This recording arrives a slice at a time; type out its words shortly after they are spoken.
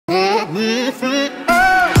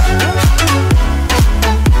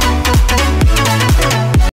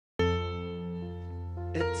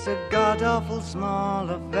small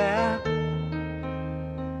affair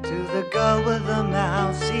to the girl with the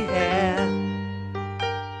mousy hair.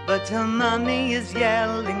 But her mummy is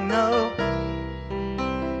yelling no,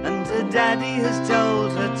 and her daddy has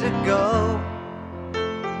told her to go.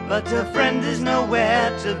 But her friend is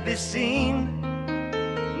nowhere to be seen.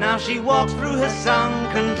 Now she walks through her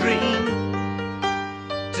sunken dream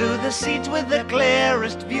to the seat with the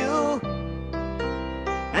clearest view,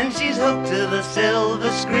 and she's hooked to the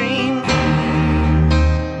silver screen.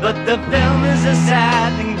 But the film is a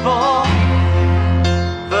sad thing for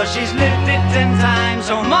she's lived it 10 times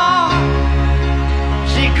or more.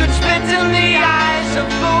 She could spit in the eyes of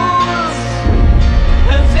fools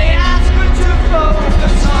if they ask her to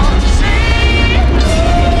focus on sailors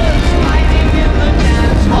fighting in the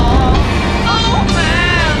dance hall. Oh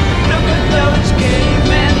man, look at those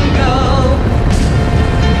cavemen go.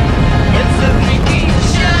 It's a freaky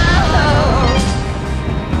show.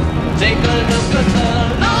 Take a look at the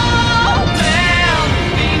old man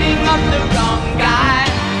beating up the wrong guy.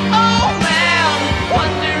 Oh man,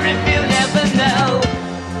 wonder if you'll ever know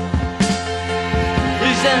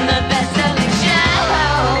who's in the best-selling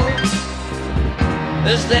show.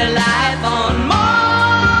 Is there life on Mars?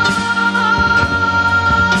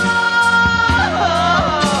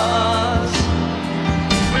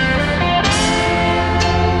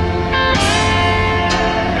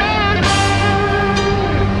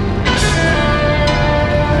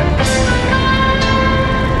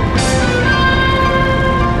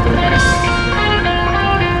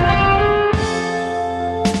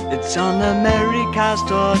 It's on America's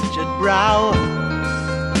tortured brow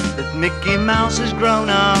that Mickey Mouse has grown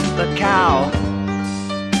up a cow.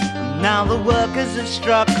 And now the workers have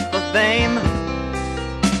struck for fame,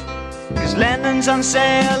 'cause Lennon's on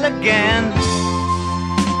sale again.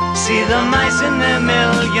 See the mice in their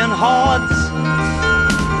million hordes,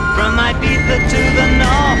 from Ibiza to the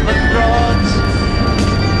Norfolk Broads.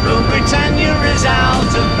 Rule Britannia is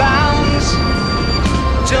out of bounds,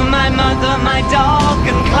 to my mother, my dog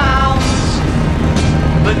and clowns.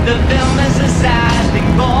 But the film is a sad thing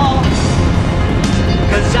for,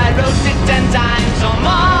 'cause I wrote it 10 times or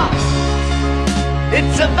more.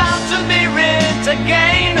 It's about to be writ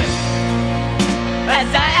again, as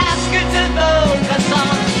I